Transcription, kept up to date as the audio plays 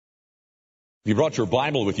If you brought your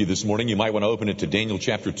Bible with you this morning, you might want to open it to Daniel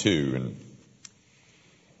chapter 2. And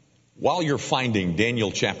while you're finding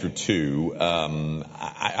Daniel chapter 2,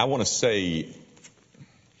 I want to say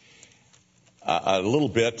a little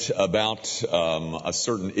bit about a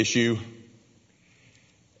certain issue.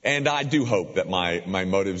 And I do hope that my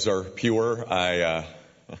motives are pure. I'm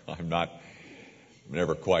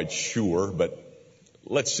never quite sure, but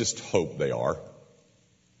let's just hope they are.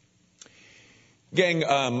 Gang,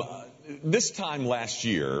 this time last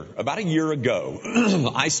year, about a year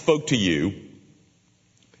ago, I spoke to you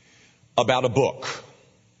about a book.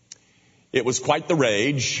 It was quite the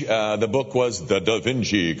rage. The book was The Da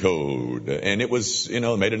Vinci Code. And it was,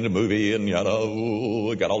 made into a movie and got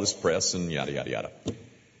all this press and yada, yada, yada.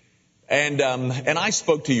 And I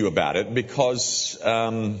spoke to you about it because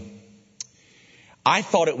I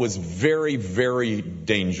thought it was very, very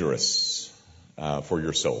dangerous for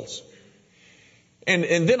your souls.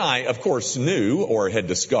 And then I, of course, knew or had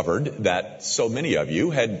discovered that so many of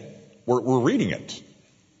you were reading it.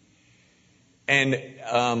 And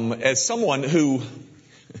as someone who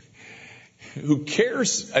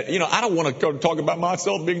cares, I don't want to talk about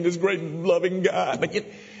myself being this great loving guy,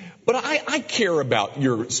 but I care about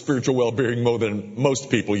your spiritual well-being more than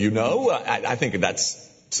most people you know. I think that's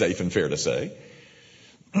safe and fair to say.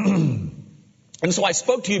 And so I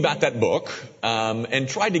spoke to you about that book and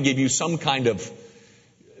tried to give you some kind of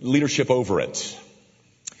leadership over it.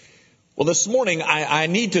 Well, this morning I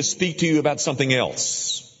need to speak to you about something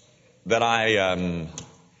else that I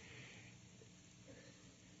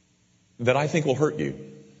think will hurt you.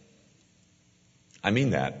 I mean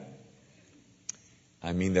that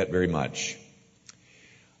very much.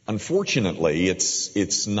 Unfortunately,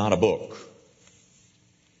 it's not a book.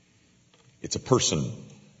 It's a person,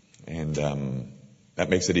 and that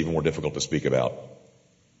makes it even more difficult to speak about.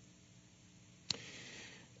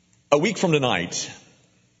 A week from tonight,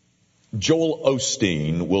 Joel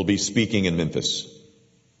Osteen will be speaking in Memphis.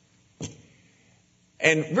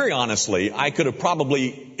 And very honestly, I could have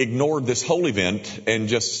probably ignored this whole event and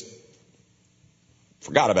just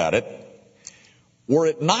forgot about it, were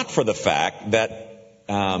it not for the fact that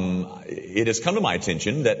it has come to my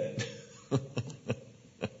attention that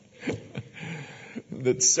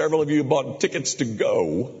that several of you bought tickets to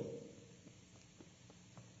go,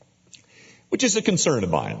 which is a concern of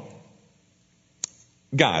mine.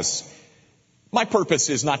 Guys, my purpose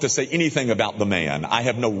is not to say anything about the man. I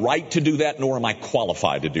have no right to do that, nor am I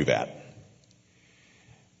qualified to do that.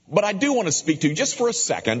 But I do want to speak to you just for a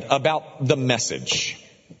second about the message.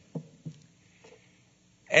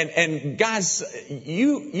 And guys,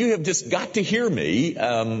 you have just got to hear me.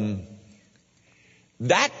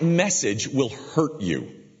 That message will hurt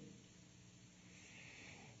you.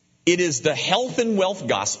 It is the health and wealth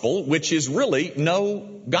gospel, which is really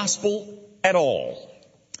no gospel at all.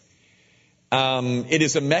 It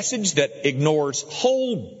is a message that ignores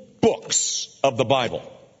whole books of the Bible.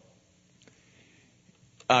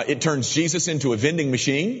 It turns Jesus into a vending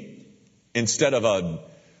machine instead of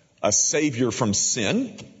a savior from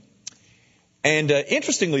sin. And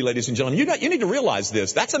interestingly, ladies and gentlemen, you need to realize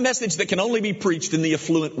this. That's a message that can only be preached in the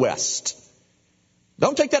affluent West.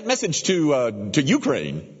 Don't take that message to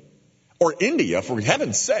Ukraine or India, for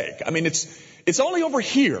heaven's sake. I mean, it's only over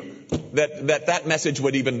here that message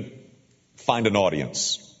would even find an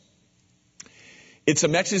audience. It's a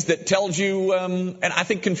message that tells you, and I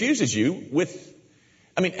think confuses you with,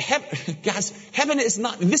 guys, heaven is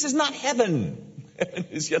not, this is not heaven. Heaven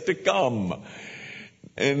is yet to come.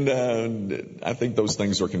 And I think those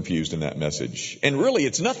things are confused in that message. And really,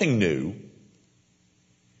 it's nothing new.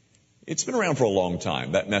 It's been around for a long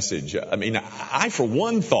time, that message. I for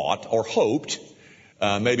one thought or hoped,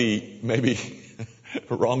 maybe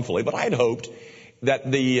wrongfully, but I had hoped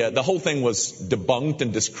that the whole thing was debunked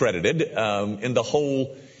and discredited in the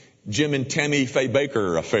whole Jim and Tammy Faye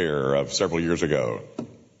Baker affair of several years ago.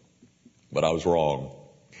 But I was wrong.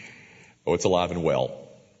 Oh, it's alive and well.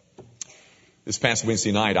 This past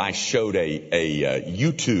Wednesday night, I showed a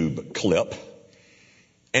YouTube clip,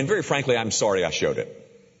 and very frankly, I'm sorry I showed it.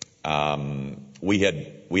 We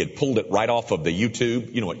had pulled it right off of the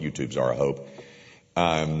YouTube. You know what YouTubes are, I hope.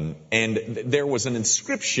 And there was an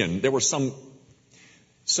inscription. There were some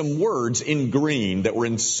words in green that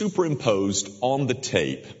were superimposed on the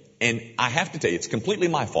tape. And I have to tell you, it's completely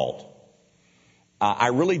my fault. I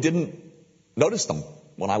really didn't notice them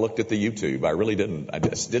when I looked at the YouTube. I really didn't. I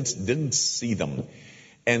just didn't see them.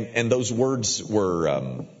 And those words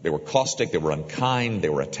were, they were caustic, they were unkind, they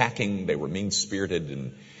were attacking, they were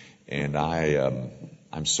mean-spirited. And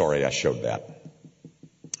I'm sorry I showed that.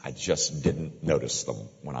 I just didn't notice them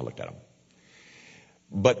when I looked at them.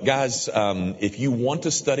 But guys, if you want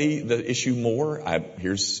to study the issue more,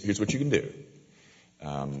 here's what you can do.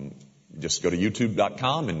 Just go to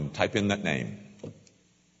youtube.com and type in that name.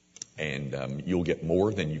 And you'll get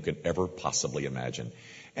more than you could ever possibly imagine.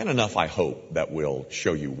 And enough, I hope, that will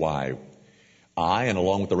show you why I, and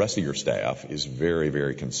along with the rest of your staff, is very,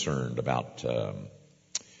 very concerned about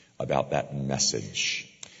that message.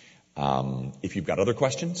 If you've got other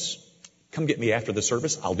questions, come get me after the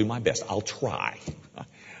service. I'll do my best. I'll try.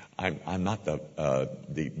 I'm not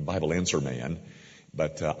the Bible answer man,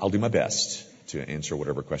 but I'll do my best to answer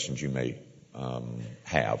whatever questions you may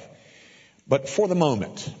have. But for the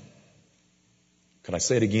moment, could I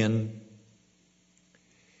say it again?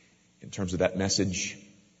 In terms of that message,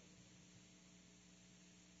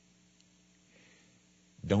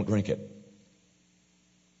 don't drink it.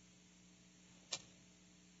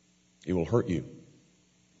 It will hurt you.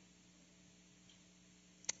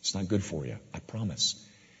 It's not good for you, I promise.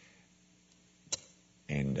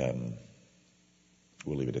 And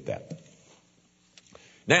we'll leave it at that.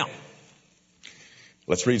 Now,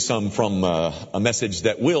 let's read some from a message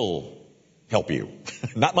that will help you.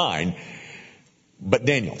 Not mine, but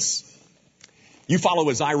Daniel's. You follow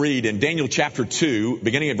as I read in Daniel chapter 2,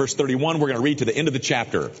 beginning at verse 31. We're going to read to the end of the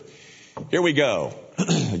chapter. Here we go.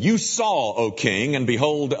 You saw, O king, and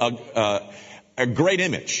behold, a great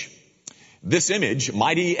image. This image,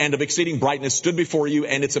 mighty and of exceeding brightness, stood before you,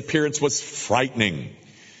 and its appearance was frightening.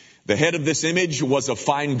 The head of this image was of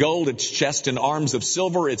fine gold, its chest and arms of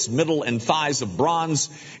silver, its middle and thighs of bronze,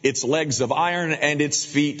 its legs of iron, and its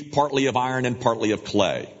feet partly of iron and partly of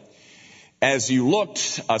clay. As you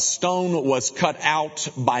looked, a stone was cut out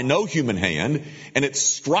by no human hand, and it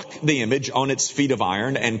struck the image on its feet of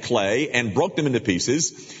iron and clay and broke them into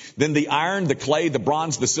pieces. Then the iron, the clay, the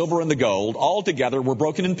bronze, the silver, and the gold all together were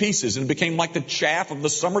broken in pieces and became like the chaff of the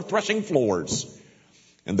summer threshing floors.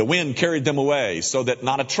 And the wind carried them away so that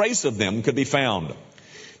not a trace of them could be found.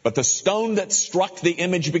 But the stone that struck the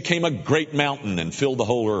image became a great mountain and filled the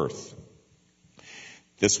whole earth.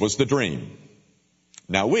 This was the dream.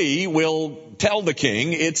 Now we will tell the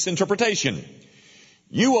king its interpretation.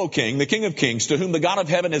 You, O king, the King of kings, to whom the God of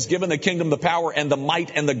heaven has given the kingdom, the power, and the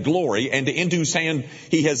might, and the glory, and into whose hand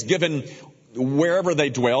he has given wherever they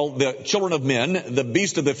dwell, the children of men, the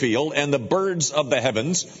beasts of the field, and the birds of the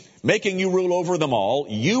heavens, making you rule over them all,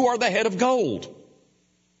 you are the head of gold.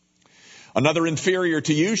 Another inferior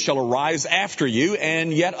to you shall arise after you,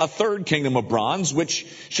 and yet a third kingdom of bronze, which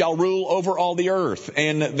shall rule over all the earth.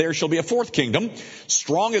 And there shall be a fourth kingdom,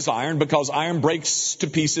 strong as iron, because iron breaks to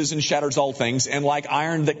pieces and shatters all things, and like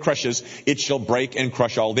iron that crushes, it shall break and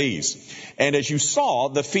crush all these. And as you saw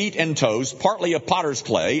the feet and toes, partly of potter's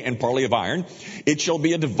clay and partly of iron, it shall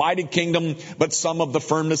be a divided kingdom, but some of the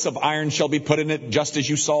firmness of iron shall be put in it, just as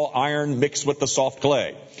you saw iron mixed with the soft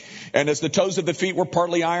clay. And as the toes of the feet were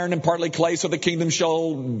partly iron and partly clay, so the kingdom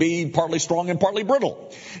shall be partly strong and partly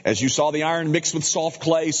brittle. As you saw the iron mixed with soft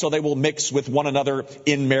clay, so they will mix with one another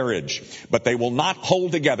in marriage. But they will not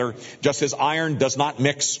hold together, just as iron does not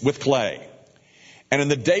mix with clay. And in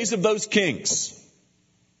the days of those kings,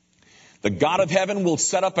 the God of heaven will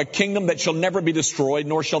set up a kingdom that shall never be destroyed,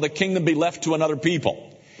 nor shall the kingdom be left to another people.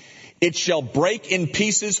 It shall break in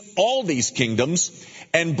pieces all these kingdoms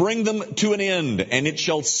and bring them to an end, and it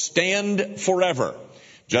shall stand forever.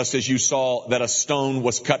 Just as you saw that a stone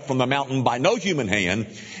was cut from the mountain by no human hand,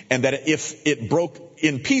 and that if it broke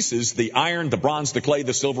in pieces the iron, the bronze, the clay,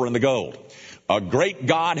 the silver, and the gold. A great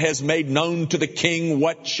God has made known to the king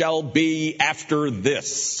what shall be after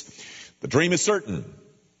this. The dream is certain,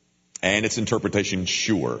 and its interpretation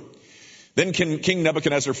sure. Then King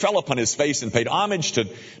Nebuchadnezzar fell upon his face and paid homage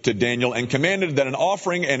to Daniel and commanded that an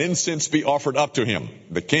offering and incense be offered up to him.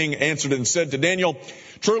 The king answered and said to Daniel,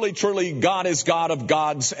 Truly, truly, God is God of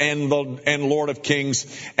gods and Lord of kings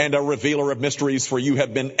and a revealer of mysteries, for you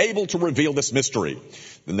have been able to reveal this mystery.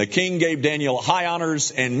 Then the king gave Daniel high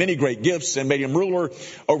honors and many great gifts and made him ruler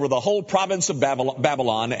over the whole province of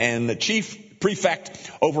Babylon and the chief prefect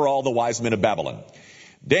over all the wise men of Babylon.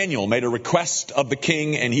 Daniel made a request of the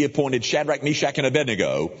king, and he appointed Shadrach, Meshach, and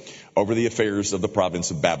Abednego over the affairs of the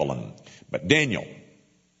province of Babylon. But Daniel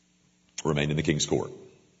remained in the king's court.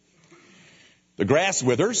 The grass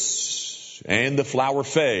withers and the flower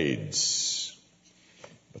fades,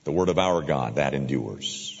 but the word of our God, that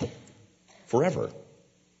endures forever.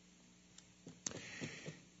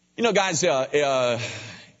 You know, guys,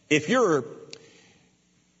 if you're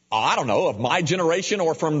I don't know, of my generation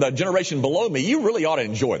or from the generation below me, you really ought to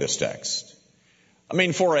enjoy this text. I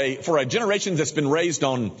mean, for a generation that's been raised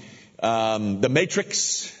on The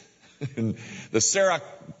Matrix, and the Sarah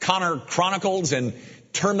Connor Chronicles, and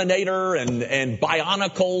Terminator and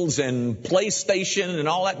Bionicles and PlayStation and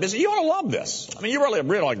all that business. You ought to love this. I mean, you really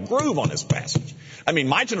like groove on this passage. I mean,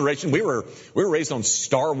 my generation, we were raised on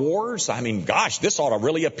Star Wars. I mean, gosh, this ought to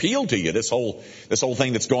really appeal to you, this whole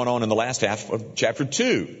thing that's going on in the last half of chapter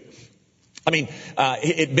 2. I mean,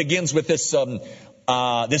 it begins with this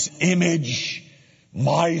image,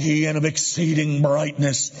 mighty and of exceeding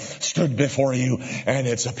brightness, stood before you, and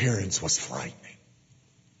its appearance was frightening.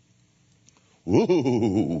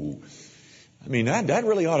 Ooh. I mean, that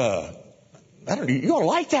really you ought to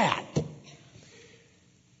like that.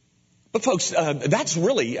 But folks, that's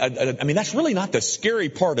really not the scary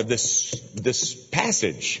part of this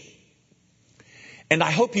passage. And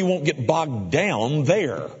I hope you won't get bogged down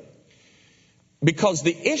there. Because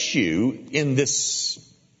the issue in this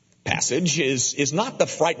passage is not the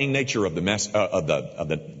frightening nature of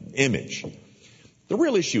the image. The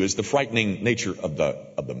real issue is the frightening nature of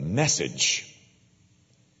the message.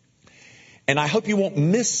 And I hope you won't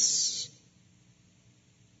miss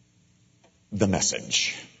the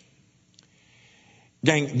message.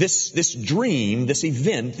 Gang, this dream, this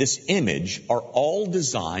event, this image are all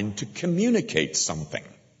designed to communicate something.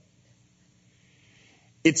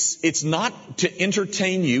 It's not to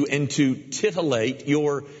entertain you and to titillate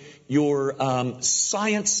your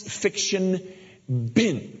science fiction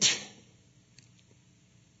bent.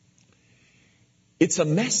 It's a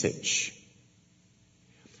message.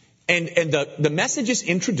 And the message is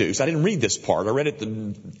introduced. I didn't read this part. I read it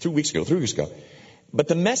 3 weeks ago. But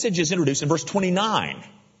the message is introduced in verse 29.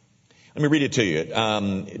 Let me read it to you.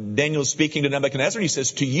 Daniel is speaking to Nebuchadnezzar, and he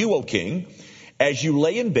says, "To you, O king, as you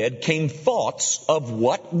lay in bed, came thoughts of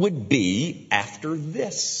what would be after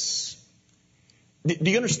this." Do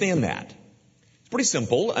you understand that? It's pretty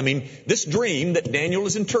simple. I mean, this dream that Daniel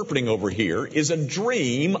is interpreting over here is a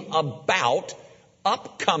dream about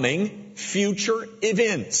upcoming future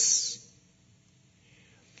events.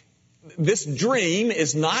 This dream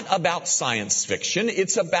is not about science fiction.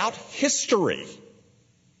 It's about history.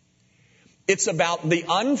 It's about the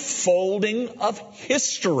unfolding of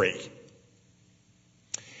history.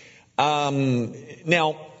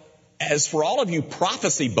 Now, as for all of you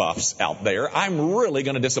prophecy buffs out there, I'm really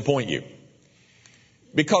going to disappoint you.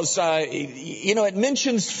 Because, it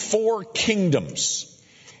mentions 4 kingdoms.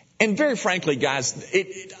 And very frankly, guys,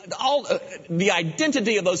 the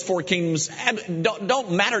identity of those 4 kingdoms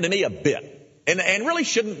don't matter to me a bit. And really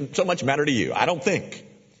shouldn't so much matter to you, I don't think.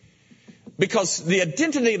 Because the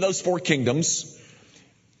identity of those 4 kingdoms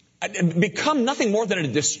become nothing more than a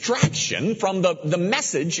distraction from the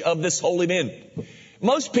message of this whole event.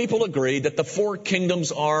 Most people agree that the 4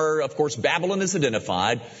 kingdoms are, of course, Babylon is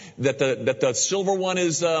identified, that the silver one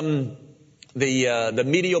is the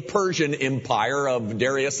Medo-Persian Empire of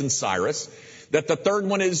Darius and Cyrus, that the third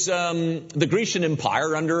one is the Grecian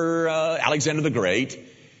Empire under Alexander the Great,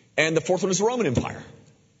 and the fourth one is the Roman Empire.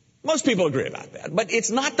 Most people agree about that, but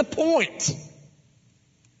it's not the point.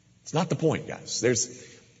 It's not the point, guys.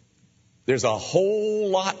 There's a whole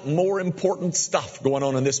lot more important stuff going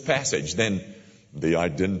on in this passage than the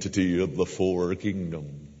identity of the 4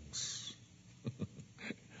 kingdoms.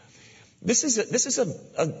 This is a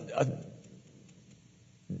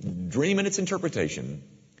dream in its interpretation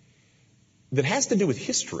that has to do with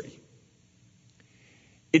history.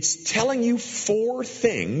 It's telling you 4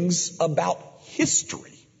 things about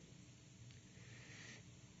history.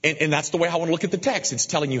 And that's the way I want to look at the text. It's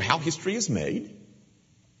telling you how history is made.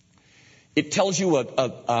 It tells you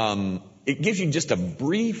it gives you just a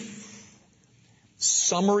brief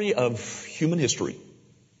summary of human history.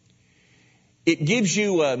 It gives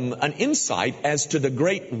you an insight as to the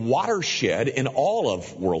great watershed in all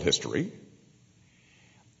of world history.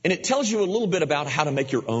 And it tells you a little bit about how to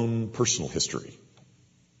make your own personal history,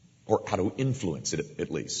 or how to influence it at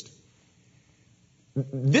least.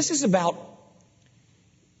 This is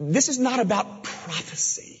not about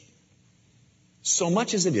prophecy so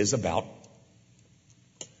much as it is about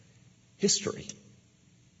history.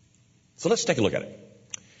 So let's take a look at it.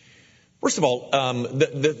 First of all,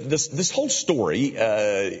 this whole story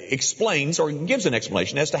explains or gives an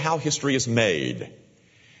explanation as to how history is made,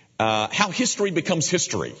 how history becomes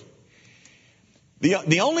history.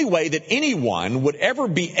 The only way that anyone would ever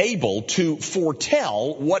be able to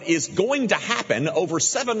foretell what is going to happen over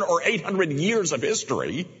 700 or 800 years of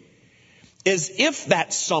history is if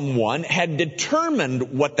that someone had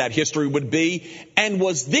determined what that history would be and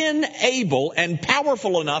was then able and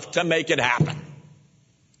powerful enough to make it happen.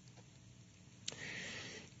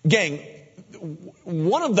 Gang,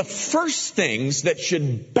 one of the first things that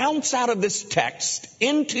should bounce out of this text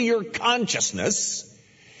into your consciousness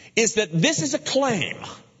is that this is a claim.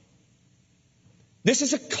 This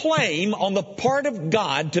is a claim on the part of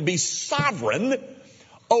God to be sovereign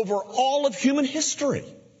over all of human history.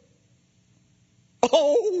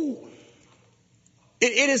 Oh,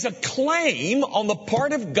 it is a claim on the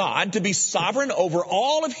part of God to be sovereign over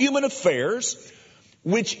all of human affairs,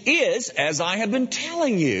 which is, as I have been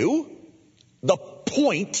telling you, the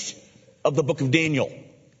point of the book of Daniel.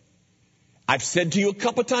 I've said to you a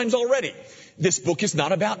couple of times already, this book is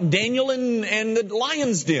not about Daniel and the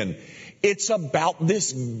lion's den. It's about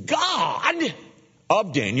this God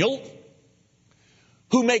of Daniel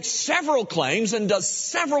who makes several claims and does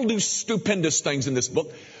several stupendous things in this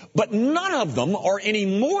book, but none of them are any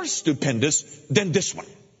more stupendous than this one.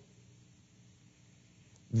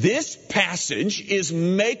 This passage is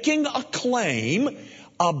making a claim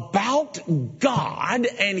about God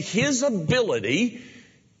and His ability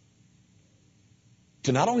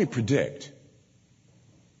to not only predict,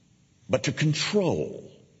 but to control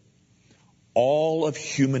all of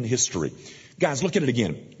human history. Guys, look at it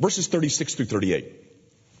again. Verses 36 through 38.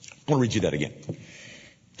 I want to read you that again.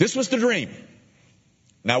 This was the dream.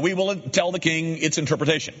 Now we will tell the king its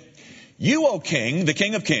interpretation. You, O king, the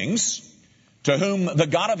King of kings, to whom the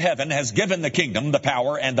God of heaven has given the kingdom, the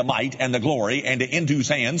power, and the might, and the glory, and into whose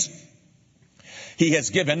hands He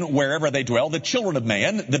has given, wherever they dwell, the children of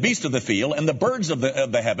man, the beasts of the field, and the birds of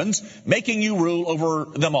the heavens, making you rule over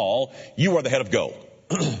them all. You are the head of gold.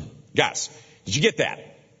 Guys, did you get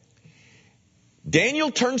that? Daniel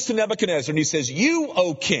turns to Nebuchadnezzar and he says, you,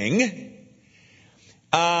 O king,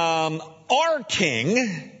 are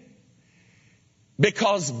king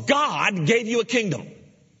because God gave you a kingdom.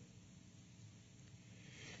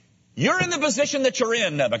 You're in the position that you're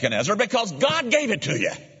in, Nebuchadnezzar, because God gave it to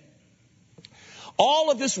you. All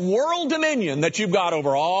of this world dominion that you've got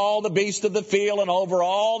over all the beasts of the field and over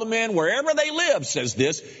all the men, wherever they live, says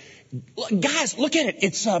this. Guys, look at it.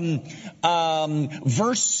 It's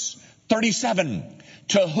verse 37.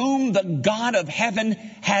 To whom the God of heaven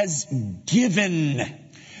has given.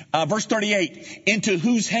 Verse 38. Into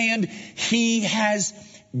whose hand He has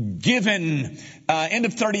given. End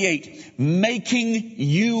of 38. Making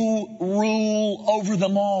you rule over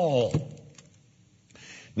them all.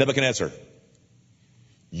 Nebuchadnezzar,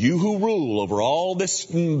 you who rule over all this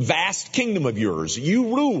vast kingdom of yours,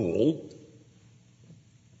 you rule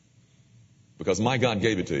because my God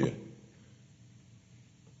gave it to you.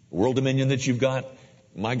 World dominion that you've got,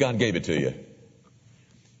 my God gave it to you.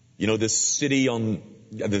 You know, this city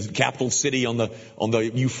the capital city on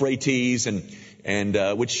the Euphrates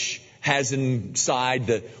and which has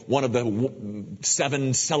inside one of the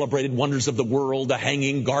 7 celebrated wonders of the world, the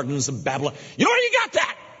Hanging Gardens of Babylon. You know where you got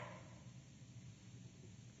that?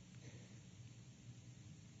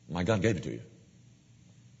 My God gave it to you.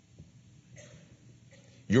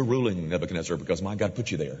 You're ruling, Nebuchadnezzar, because my God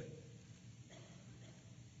put you there.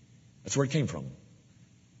 That's where it came from.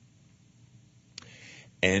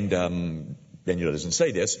 And Daniel doesn't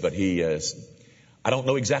say this, but I don't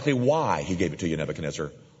know exactly why he gave it to you,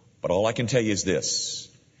 Nebuchadnezzar, but all I can tell you is this.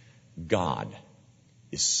 God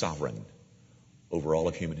is sovereign over all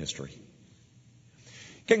of human history.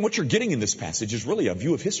 Okay, what you're getting in this passage is really a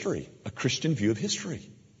view of history, a Christian view of history.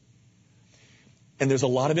 And there's a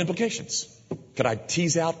lot of implications. Could I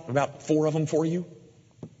tease out about 4 of them for you?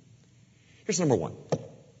 Here's number 1.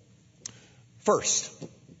 First,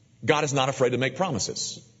 God is not afraid to make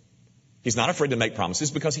promises. He's not afraid to make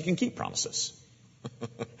promises because He can keep promises.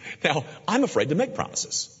 Now, I'm afraid to make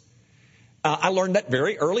promises. I learned that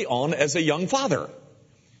very early on as a young father.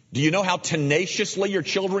 Do you know how tenaciously your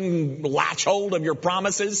children latch hold of your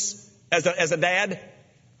promises as a dad?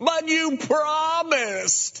 But you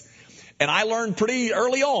promised. And I learned pretty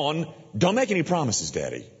early on, don't make any promises,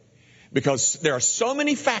 Daddy. Because there are so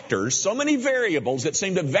many factors, so many variables that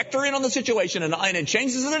seem to vector in on the situation and it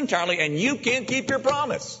changes it entirely and you can't keep your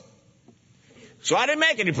promise. So I didn't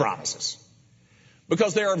make any promises.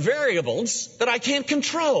 Because there are variables that I can't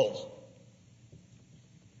control.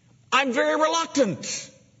 I'm very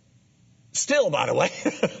reluctant. Still, by the way.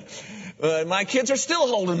 My kids are still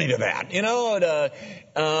holding me to that, you know,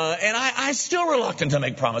 and I'm still reluctant to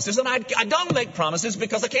make promises. And I don't make promises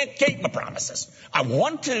because I can't keep my promises. I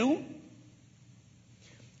want to.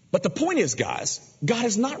 But the point is, guys, God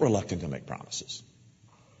is not reluctant to make promises.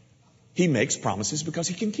 He makes promises because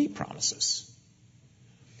He can keep promises.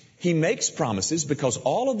 He makes promises because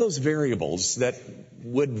all of those variables that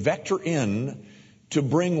would vector in to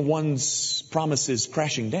bring one's promises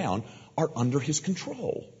crashing down are under His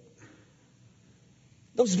control.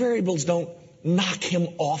 Those variables don't knock Him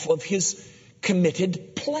off of His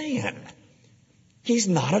committed plan. He's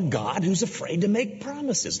not a God who's afraid to make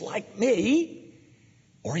promises like me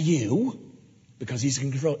or you because he's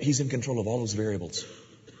in control of all those variables.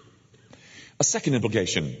 A second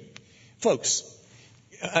implication. Folks,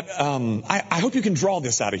 I hope you can draw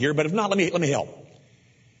this out of here, but if not, let me help.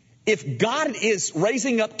 If God is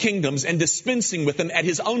raising up kingdoms and dispensing with them at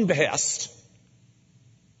his own behest,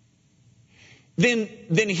 then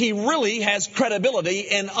he really has credibility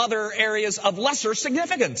in other areas of lesser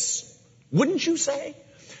significance. Wouldn't you say?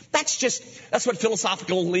 That's what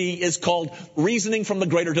philosophically is called reasoning from the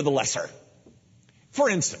greater to the lesser. For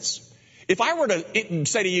instance, if I were to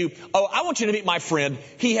say to you, I want you to meet my friend.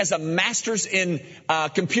 He has a master's in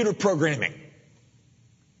computer programming.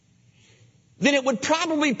 Then it would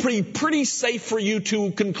probably be pretty safe for you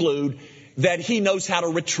to conclude that he knows how to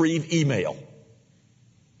retrieve email.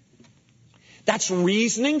 That's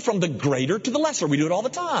reasoning from the greater to the lesser. We do it all the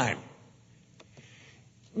time.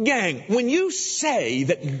 Gang, when you say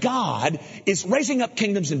that God is raising up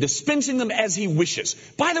kingdoms and dispensing them as he wishes,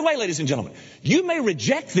 by the way, ladies and gentlemen, you may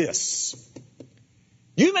reject this.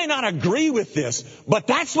 You may not agree with this, but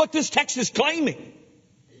that's what this text is claiming.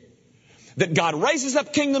 That God raises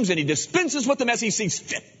up kingdoms and he dispenses with them as he sees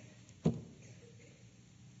fit.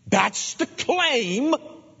 That's the claim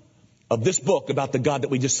of this book about the God that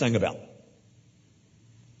we just sang about.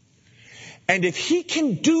 And if he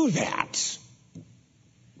can do that,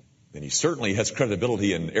 then he certainly has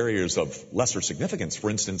credibility in areas of lesser significance. For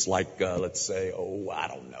instance, like, let's say,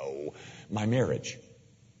 my marriage.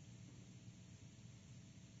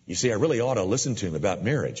 You see, I really ought to listen to him about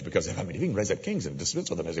marriage because, if he can raise up kings and dispense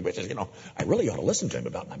with them as he wishes, I really ought to listen to him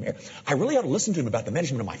about my marriage. I really ought to listen to him about the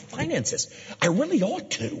management of my finances. I really ought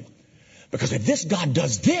to. Because if this God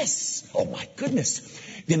does this, oh my goodness,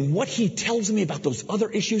 then what he tells me about those other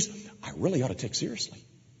issues, I really ought to take seriously.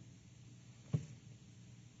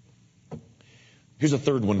 Here's a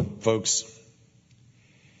third one, folks.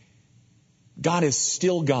 God is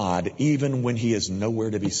still God even when he is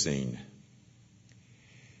nowhere to be seen.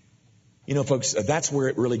 Folks, that's where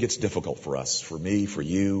it really gets difficult for us, for me, for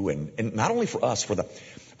you, and not only for us,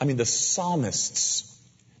 the psalmists.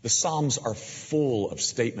 The Psalms are full of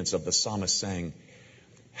statements of the psalmist saying,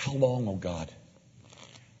 how long, O God?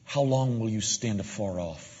 How long will you stand afar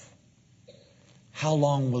off? How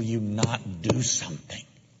long will you not do something?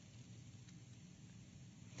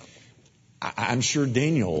 I'm sure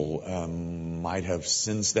Daniel might have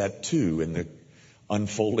sensed that too in the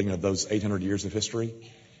unfolding of those 800 years of history.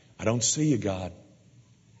 I don't see you, God.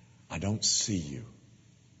 I don't see you.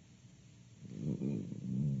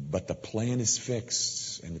 But the plan is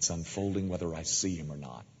fixed and it's unfolding whether I see him or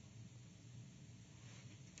not.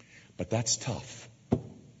 But that's tough.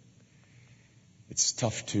 It's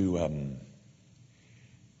tough to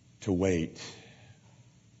wait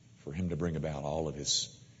for him to bring about all of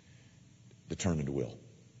his determined will.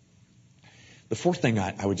 The fourth thing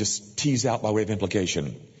I would just tease out by way of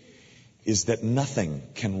implication is that nothing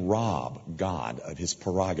can rob God of his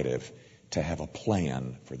prerogative to have a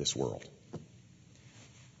plan for this world.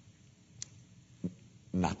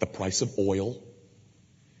 Not the price of oil,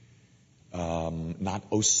 not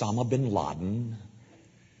Osama bin Laden,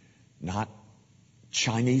 not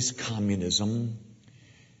Chinese communism,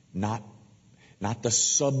 not the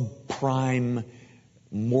subprime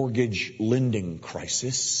mortgage lending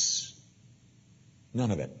crisis.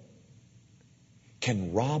 None of it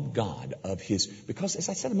can rob God of his, because as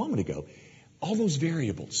I said a moment ago, all those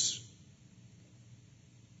variables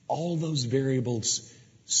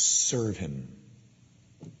serve him.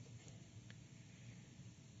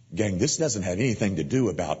 Gang, this doesn't have anything to do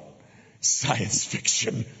about science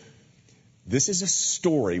fiction. This is a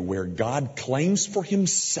story where God claims for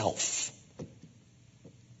himself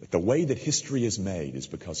that the way that history is made is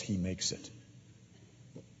because he makes it.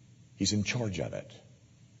 He's in charge of it.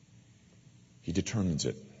 He determines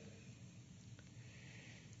it.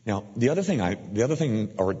 Now, the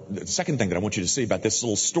second thing that I want you to see about this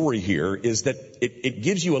little story here is that it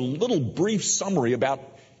gives you a little brief summary about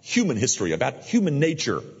human history, about human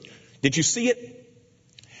nature. Did you see it?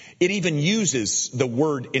 It even uses the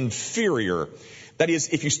word inferior. That is,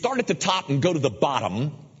 if you start at the top and go to the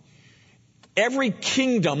bottom, every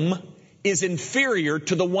kingdom is inferior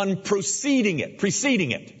to the one preceding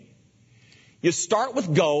it. You start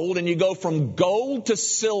with gold and you go from gold to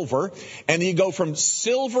silver, and you go from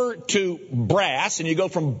silver to brass, and you go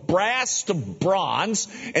from brass to bronze,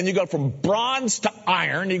 and you go from bronze to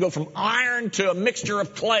iron, and you go from iron to a mixture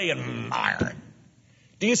of clay and iron.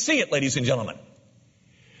 Do you see it, ladies and gentlemen?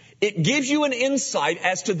 It gives you an insight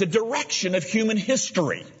as to the direction of human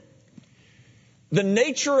history. The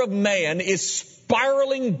nature of man is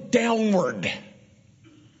spiraling downward,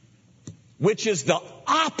 which is the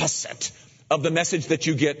opposite of the message that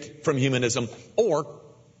you get from humanism or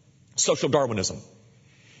social Darwinism.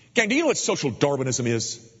 Gang, do you know what social Darwinism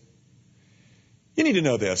is? You need to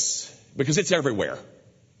know this because it's everywhere.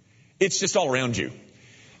 It's just all around you.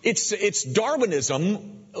 It's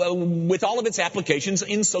Darwinism with all of its applications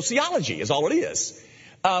in sociology is all it is.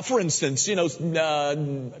 For instance,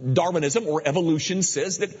 Darwinism or evolution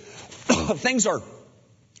says that things are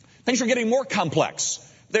getting more complex.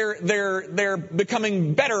 They're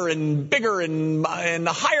becoming better and bigger and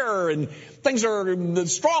higher, and the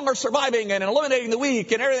strong are surviving and eliminating the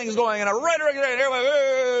weak, and everything's going in a right direction.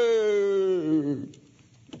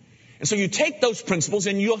 And so you take those principles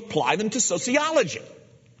and you apply them to sociology.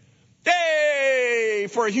 Yay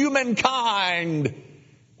for humankind!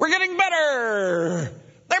 We're getting better.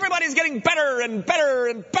 Everybody's getting better and better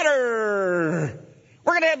and better.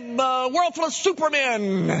 We're going to have a world full of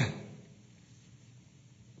supermen.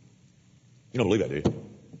 You don't believe that, do you?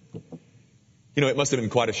 You know, it must have been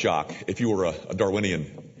quite a shock if you were a Darwinian.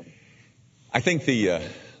 I think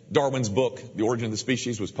Darwin's book, The Origin of the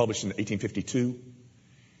Species, was published in 1852.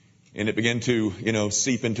 And it began to,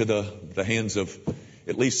 seep into the hands of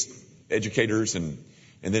at least educators, and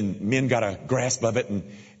then men got a grasp of it,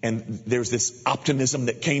 and there's this optimism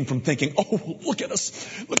that came from thinking, oh, look at us.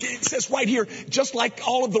 Look, it says right here, just like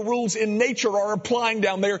all of the rules in nature are applying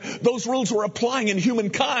down there, those rules were applying in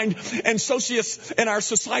humankind, and our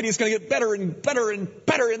society is going to get better and better and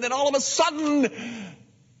better. And then all of a sudden,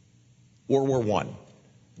 World War I.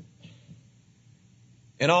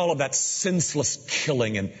 And all of that senseless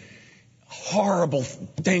killing and horrible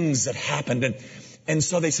things that happened. And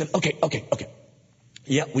so they said, okay.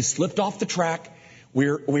 Yeah, we slipped off the track.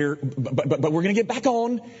 But we're going to get back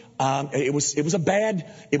on. It was a bad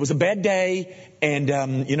day, and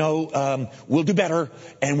we'll do better,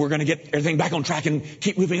 and we're going to get everything back on track and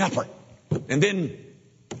keep moving upward. And then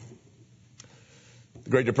the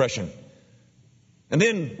Great Depression, and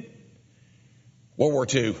then World War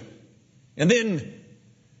II, and then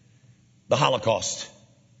the Holocaust.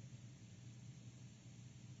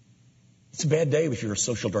 It's a bad day if you're a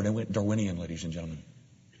social Darwinian, ladies and gentlemen.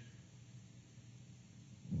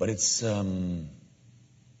 But it's a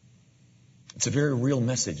very real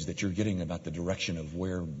message that you're getting about the direction of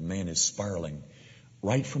where man is spiraling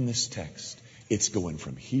right from this text. It's going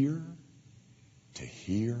from here to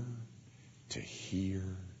here to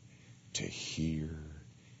here to here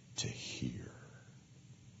to here.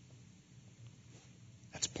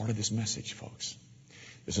 That's part of this message, folks.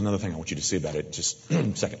 There's another thing I want you to see about it. Just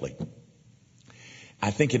secondly, I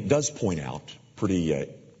think it does point out pretty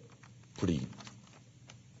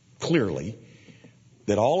clearly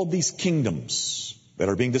that all of these kingdoms that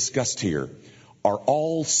are being discussed here are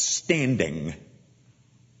all standing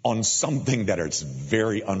on something that is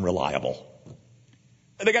very unreliable.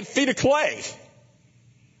 They got feet of clay.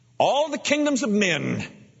 All the kingdoms of men.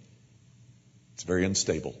 It's very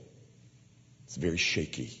unstable. It's very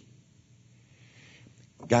shaky.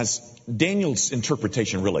 Guys, Daniel's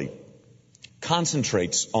interpretation really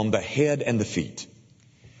concentrates on the head and the feet.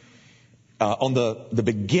 On the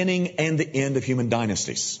beginning and the end of human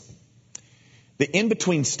dynasties. The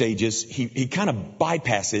in-between stages, he kind of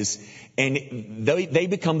bypasses, and they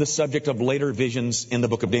become the subject of later visions in the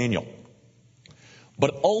book of Daniel.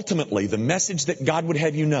 But ultimately, the message that God would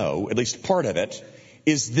have you know, at least part of it,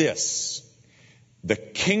 is this. The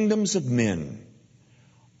kingdoms of men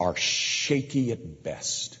are shaky at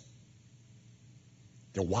best.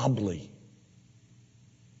 They're wobbly.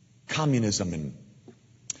 Communism and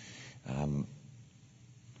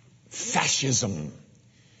fascism,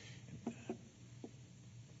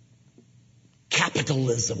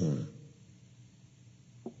 capitalism,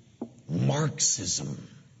 Marxism,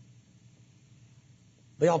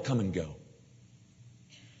 they all come and go.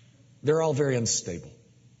 They're all very unstable.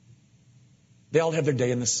 They all have their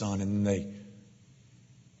day in the sun and then they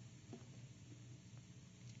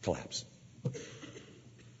collapse.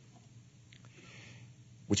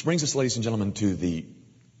 Which brings us, ladies and gentlemen, to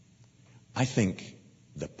I think,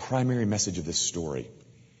 the primary message of this story.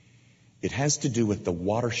 It has to do with the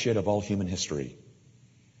watershed of all human history.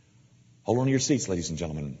 Hold on to your seats, ladies and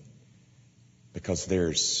gentlemen, because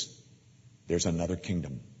there's another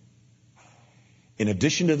kingdom. In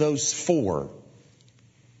addition to those four,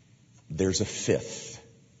 there's a fifth.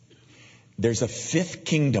 There's a fifth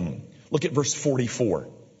kingdom. Look at verse 44.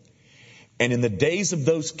 And in the days of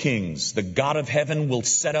those kings, the God of heaven will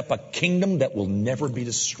set up a kingdom that will never be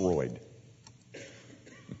destroyed.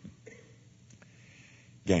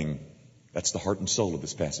 Gang, that's the heart and soul of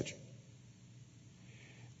this passage.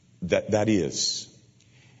 That is,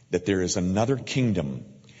 that there is another kingdom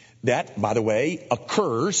that, by the way,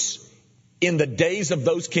 occurs in the days of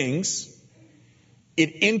those kings.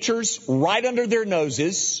 It enters right under their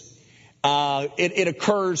noses. It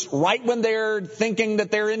occurs right when they're thinking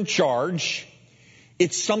that they're in charge.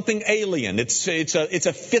 It's something alien. It's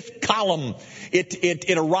a fifth column.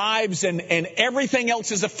 It arrives and everything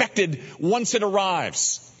else is affected once it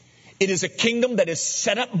arrives. It is a kingdom that is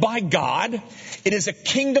set up by God. It is a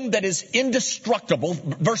kingdom that is indestructible.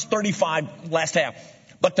 Verse 35, last half.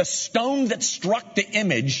 But the stone that struck the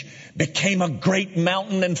image became a great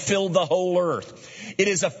mountain and filled the whole earth. It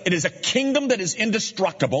is a kingdom that is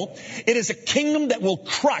indestructible. It is a kingdom that will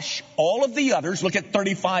crush all of the others. Look at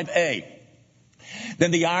 35a.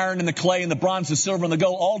 Then the iron and the clay and the bronze, the silver and the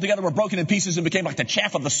gold all together were broken in pieces and became like the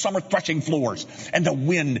chaff of the summer threshing floors. And the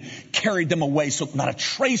wind carried them away so not a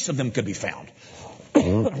trace of them could be found.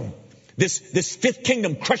 This fifth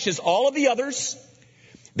kingdom crushes all of the others.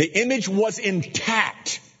 The image was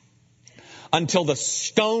intact until the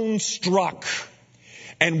stone struck.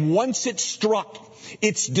 And once it struck,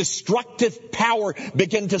 its destructive power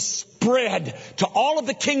began to spread to all of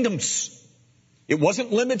the kingdoms. It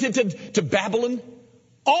wasn't limited to Babylon.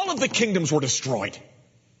 All of the kingdoms were destroyed.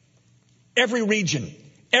 Every region,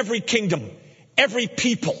 every kingdom, every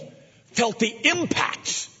people felt the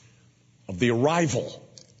impact of the arrival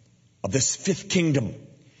of this fifth kingdom.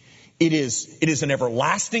 It is an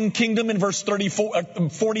everlasting kingdom in verse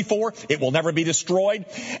 44. It will never be destroyed.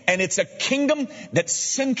 And it's a kingdom that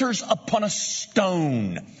centers upon a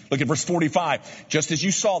stone. Look at verse 45. Just as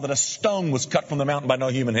you saw that a stone was cut from the mountain by no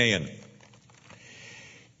human hand.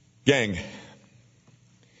 Gang,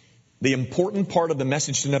 the important part of the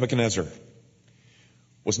message to Nebuchadnezzar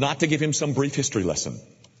was not to give him some brief history lesson.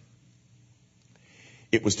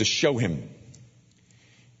 It was to show him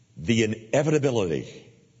the inevitability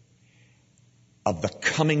of the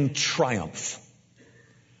coming triumph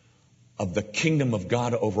of the kingdom of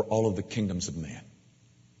God over all of the kingdoms of man.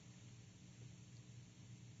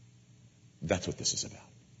 That's what this is about.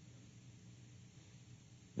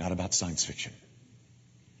 Not about science fiction.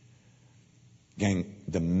 Gang,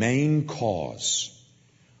 the main cause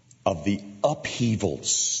of the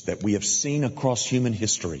upheavals that we have seen across human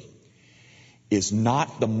history is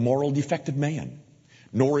not the moral defect of man,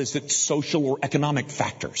 nor is it social or economic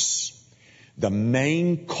factors. The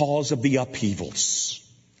main cause of the upheavals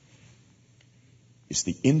is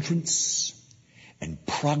the entrance and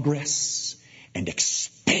progress and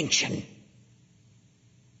expansion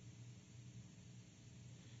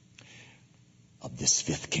of this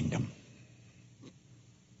fifth kingdom.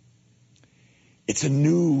 It's a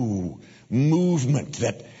new movement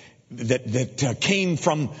that came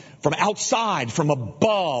from outside, from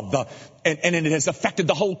above, and it has affected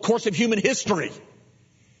the whole course of human history.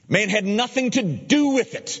 Man had nothing to do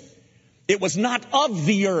with it. It was not of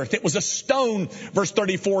the earth. It was a stone, verse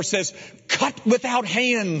 34 says, cut without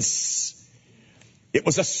hands. It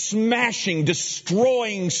was a smashing,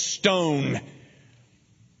 destroying stone.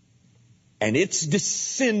 And its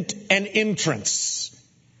descent and entrance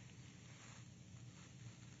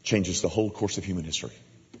changes the whole course of human history.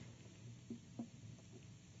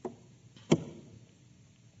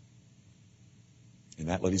 And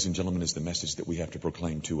that, ladies and gentlemen, is the message that we have to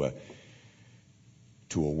proclaim to a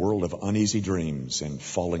world of uneasy dreams and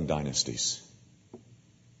falling dynasties.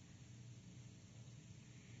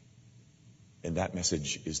 And that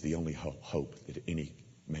message is the only hope that any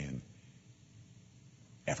man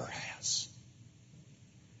ever has.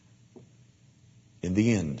 In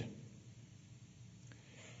the end,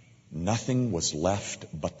 nothing was left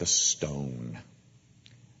but the stone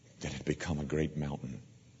that had become a great mountain.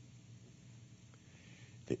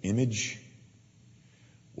 The image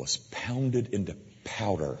was pounded into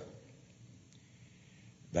powder.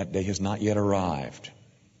 That day has not yet arrived.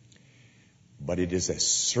 But it is as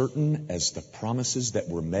certain as the promises that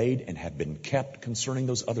were made and have been kept concerning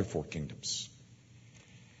those other four kingdoms.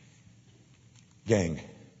 Gang,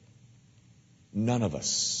 none of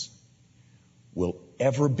us will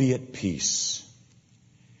ever be at peace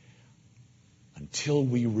until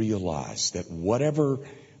we realize that whatever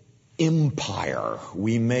empire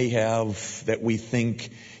we may have that we think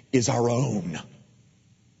is our own,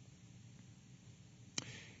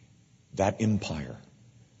 that empire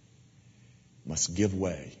must give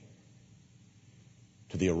way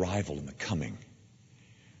to the arrival and the coming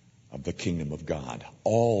of the kingdom of God.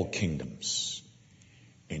 All kingdoms,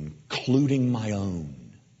 including my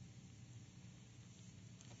own,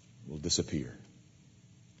 will disappear.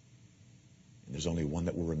 And there's only one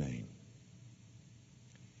that will remain.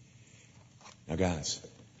 Now, guys,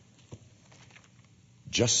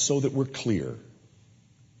 just so that we're clear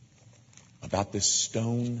about this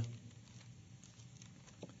stone,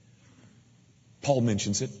 Paul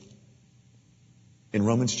mentions it. In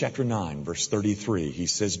Romans chapter 9, verse 33, he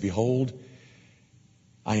says, behold,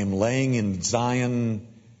 I am laying in Zion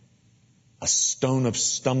a stone of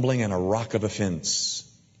stumbling and a rock of offense.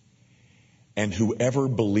 And whoever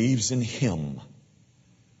believes in him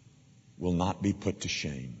will not be put to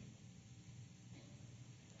shame.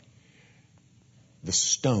 The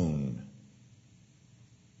stone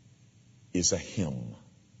is a hymn.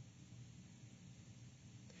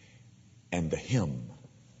 And the hymn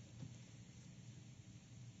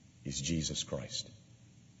is Jesus Christ.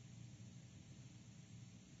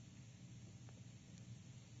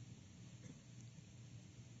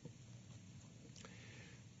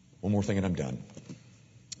 One more thing and I'm done.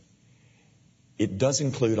 It does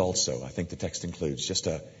include also, I think the text includes, just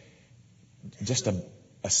a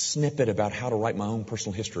snippet about how to write my own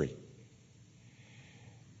personal history.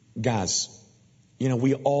 Guys,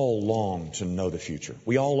 we all long to know the future.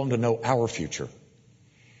 We all long to know our future.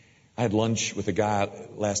 I had lunch with a guy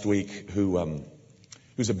last week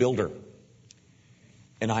who's a builder.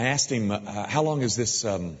 And I asked him, how long is this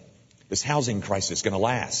housing crisis going to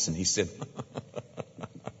last? And he said,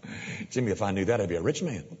 Jimmy, if I knew that, I'd be a rich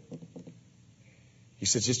man. He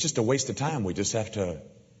says, it's just a waste of time. We just have to.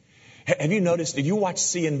 Have you noticed, did you watch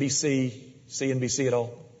CNBC at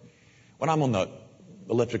all? When I'm on the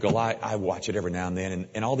elliptical, I watch it every now and then.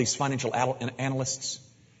 And all these financial analysts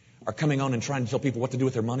are coming on and trying to tell people what to do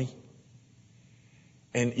with their money.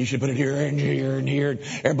 And you should put it here and here and here.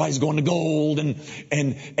 Everybody's going to gold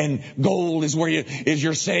and gold is where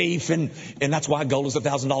you're safe. And that's why gold is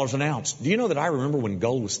 $1,000 an ounce. Do you know that I remember when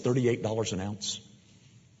gold was $38 an ounce?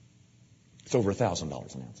 It's over $1,000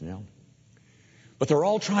 an ounce now. But they're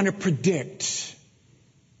all trying to predict.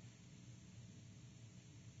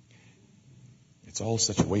 It's all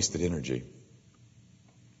such wasted energy.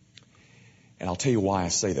 And I'll tell you why I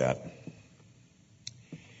say that.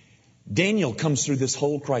 Daniel comes through this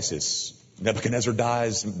whole crisis. Nebuchadnezzar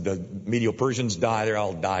dies, the Medo-Persians die, they're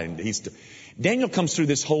all dying. Daniel comes through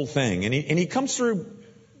this whole thing, and he comes through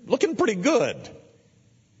looking pretty good.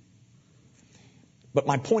 But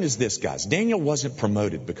my point is this, guys. Daniel wasn't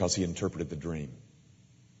promoted because he interpreted the dream.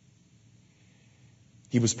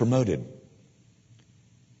 He was promoted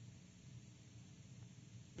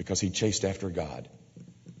because he chased after God.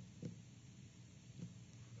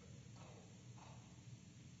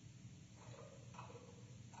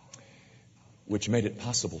 Which made it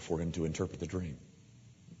possible for him to interpret the dream.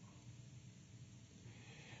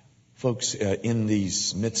 Folks, in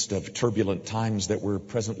these midst of turbulent times that we're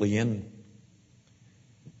presently in,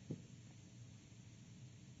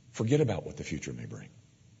 forget about what the future may bring.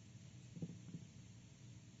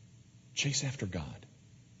 Chase after God.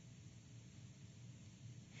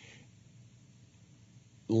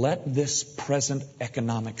 Let this present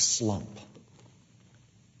economic slump,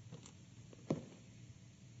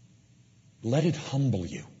 let it humble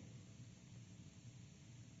you.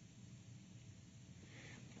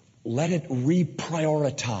 Let it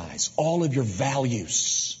reprioritize all of your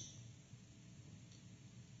values.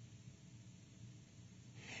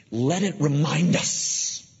 Let it remind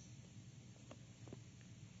us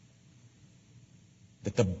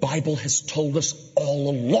that the Bible has told us all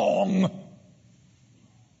along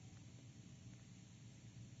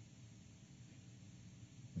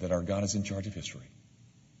that our God is in charge of history.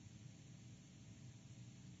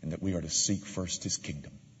 And that we are to seek first His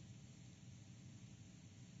kingdom.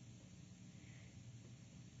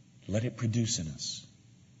 Let it produce in us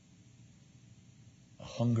a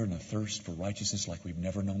hunger and a thirst for righteousness like we've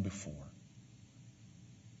never known before.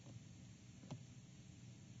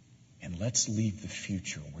 And let's leave the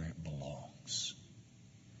future where it belongs.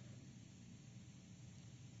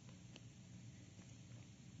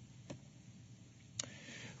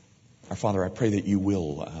 Our Father, I pray that you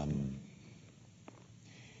will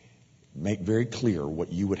make very clear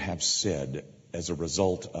what you would have said as a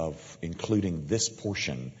result of including this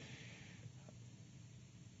portion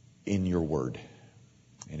in your word.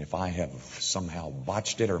 And if I have somehow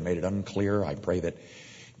botched it or made it unclear, I pray that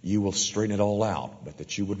you will straighten it all out, but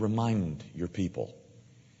that you would remind your people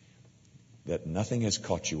that nothing has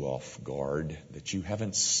caught you off guard, that you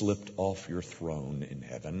haven't slipped off your throne in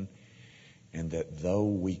heaven, and that though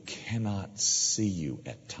we cannot see you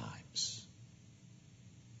at times,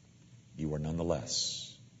 you are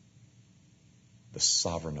nonetheless the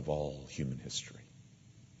sovereign of all human history.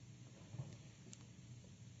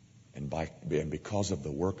 And because of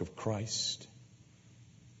the work of Christ,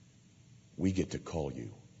 we get to call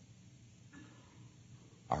you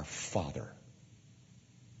our Father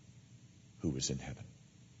who is in heaven.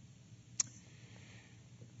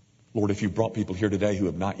 Lord, if you brought people here today who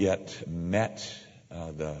have not yet met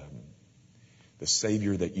the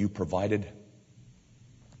Savior that you provided,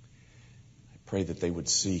 I pray that they would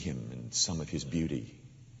see him in some of his beauty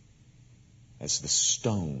as the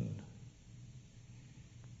stone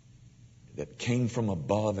that came from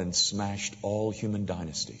above and smashed all human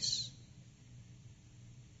dynasties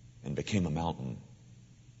and became a mountain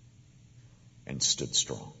and stood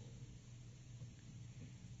strong.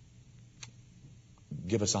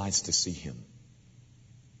 Give us eyes to see him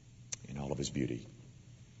in all of his beauty.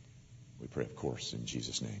 We pray, of course, in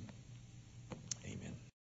Jesus' name.